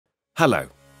Hello.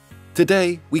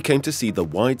 Today we came to see the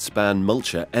wide-span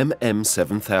MULCHER MM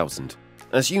 7000.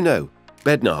 As you know,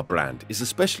 BEDNAR brand is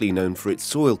especially known for its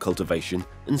soil cultivation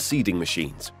and seeding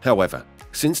machines. However,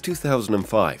 since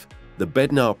 2005, the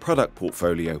BEDNAR product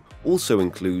portfolio also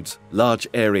includes large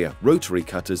area rotary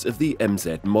cutters of the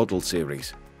MZ model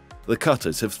series. The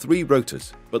cutters have 3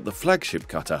 rotors, but the flagship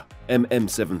cutter, MM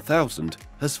 7000,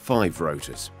 has 5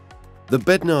 rotors. The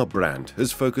BEDNAR brand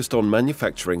has focused on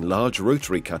manufacturing large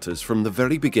rotary cutters from the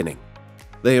very beginning.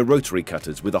 They are rotary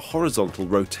cutters with a horizontal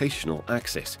rotational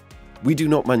axis. We do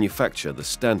not manufacture the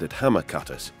standard hammer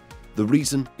cutters. The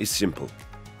reason is simple.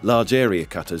 Large area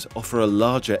cutters offer a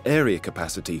larger area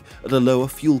capacity at a lower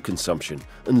fuel consumption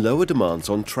and lower demands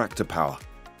on tractor power.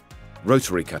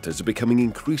 Rotary cutters are becoming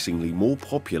increasingly more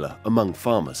popular among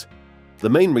farmers. The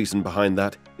main reason behind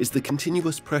that is the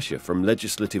continuous pressure from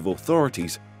legislative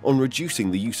authorities on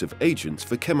reducing the use of agents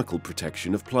for chemical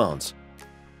protection of plants.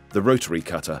 The rotary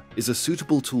cutter is a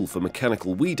suitable tool for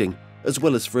mechanical weeding as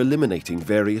well as for eliminating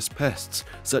various pests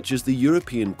such as the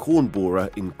European corn borer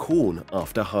in corn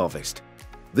after harvest.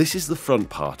 This is the front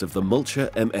part of the MULCHER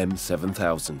MM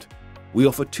 7000. We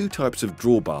offer 2 types of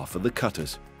drawbar for the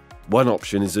cutters. One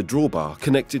option is a drawbar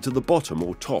connected to the bottom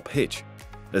or top hitch.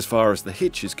 As far as the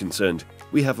hitch is concerned,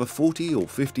 we have a 40 or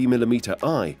 50 mm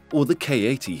eye or the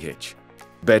K80 hitch.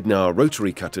 BEDNAR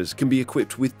rotary cutters can be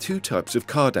equipped with 2 types of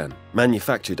cardan,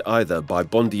 manufactured either by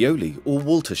Bondioli or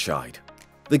Walterscheid.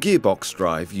 The gearbox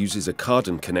drive uses a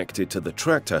cardan connected to the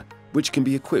tractor, which can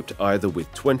be equipped either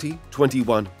with 20,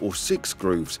 21 or 6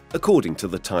 grooves according to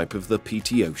the type of the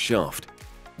PTO shaft.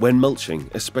 When mulching,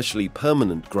 especially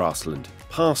permanent grassland,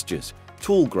 pastures,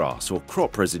 tall grass or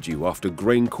crop residue after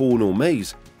grain corn or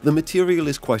maize, the material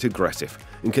is quite aggressive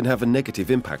and can have a negative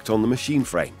impact on the machine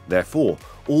frame. Therefore,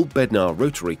 all BEDNAR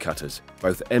rotary cutters,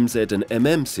 both MZ and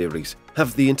MM series,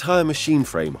 have the entire machine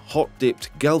frame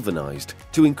hot-dipped galvanized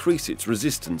to increase its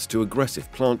resistance to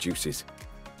aggressive plant juices.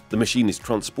 The machine is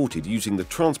transported using the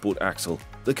transport axle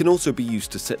that can also be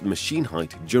used to set the machine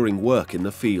height during work in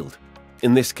the field.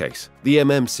 In this case, the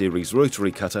MM series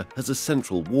rotary cutter has a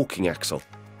central walking axle.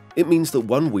 It means that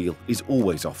one wheel is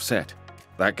always offset.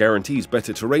 That guarantees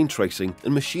better terrain tracing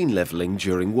and machine leveling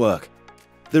during work.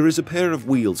 There is a pair of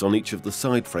wheels on each of the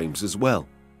side frames as well.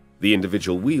 The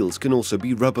individual wheels can also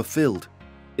be rubber-filled.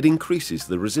 It increases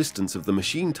the resistance of the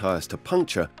machine tires to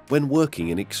puncture when working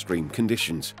in extreme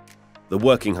conditions. The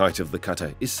working height of the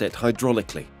cutter is set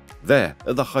hydraulically. There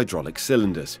are the hydraulic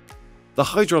cylinders. The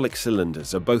hydraulic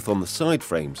cylinders are both on the side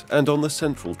frames and on the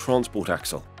central transport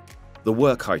axle. The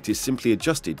work height is simply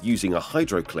adjusted using a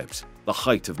hydro clips. The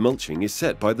height of mulching is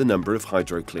set by the number of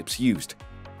hydro clips used.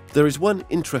 There is one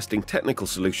interesting technical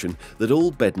solution that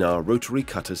all BEDNAR rotary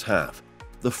cutters have: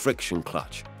 the friction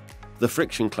clutch. The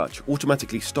friction clutch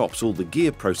automatically stops all the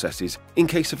gear processes in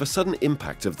case of a sudden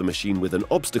impact of the machine with an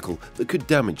obstacle that could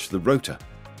damage the rotor.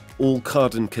 All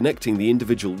cardan connecting the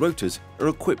individual rotors are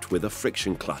equipped with a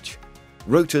friction clutch.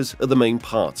 Rotors are the main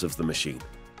parts of the machine.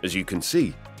 As you can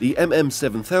see, the MM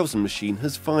 7000 machine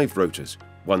has 5 rotors,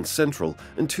 1 central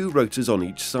and 2 rotors on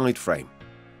each side frame.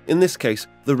 In this case,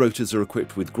 the rotors are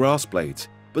equipped with grass blades,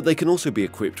 but they can also be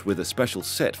equipped with a special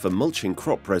set for mulching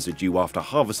crop residue after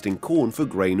harvesting corn for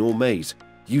grain or maize,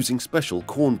 using special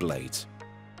corn blades.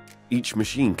 Each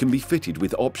machine can be fitted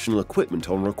with optional equipment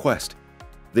on request.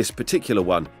 This particular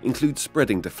one includes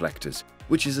spreading deflectors,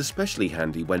 which is especially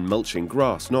handy when mulching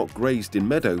grass not grazed in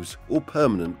meadows or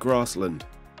permanent grassland.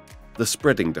 The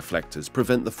spreading deflectors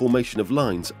prevent the formation of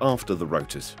lines after the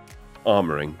rotors.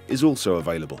 Armoring is also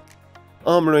available.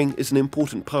 Armoring is an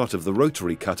important part of the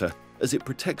rotary cutter as it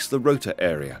protects the rotor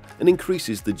area and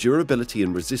increases the durability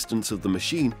and resistance of the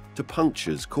machine to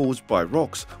punctures caused by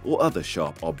rocks or other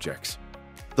sharp objects.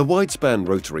 The wide-span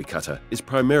rotary cutter is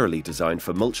primarily designed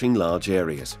for mulching large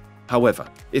areas. However,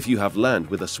 if you have land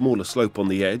with a smaller slope on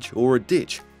the edge or a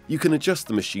ditch, you can adjust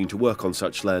the machine to work on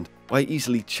such land by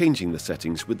easily changing the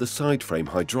settings with the side frame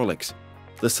hydraulics.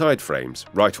 The side frames,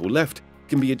 right or left,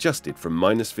 can be adjusted from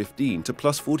 -15 to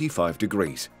 +45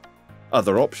 degrees.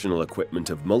 Other optional equipment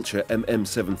of MULCHER MM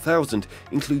 7000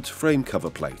 includes frame cover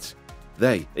plates.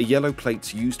 They are yellow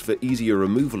plates used for easier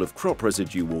removal of crop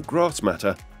residue or grass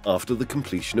matter after the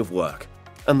completion of work.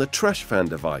 And the trash fan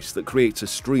device that creates a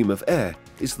stream of air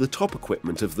is the top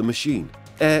equipment of the machine.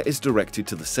 Air is directed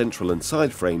to the central and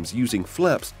side frames using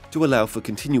flaps to allow for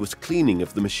continuous cleaning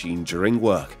of the machine during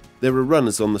work. There are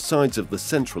runners on the sides of the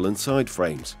central and side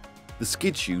frames. The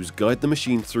skid shoes guide the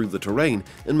machine through the terrain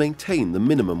and maintain the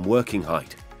minimum working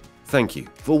height. Thank you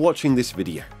for watching this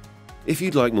video. If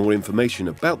you'd like more information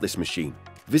about this machine,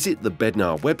 visit the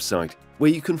BEDNAR website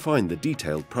where you can find the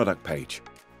detailed product page.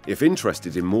 If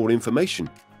interested in more information,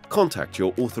 contact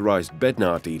your authorized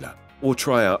BEDNAR dealer or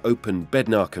try our open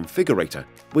BEDNAR configurator,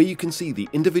 where you can see the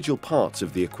individual parts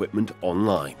of the equipment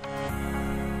online.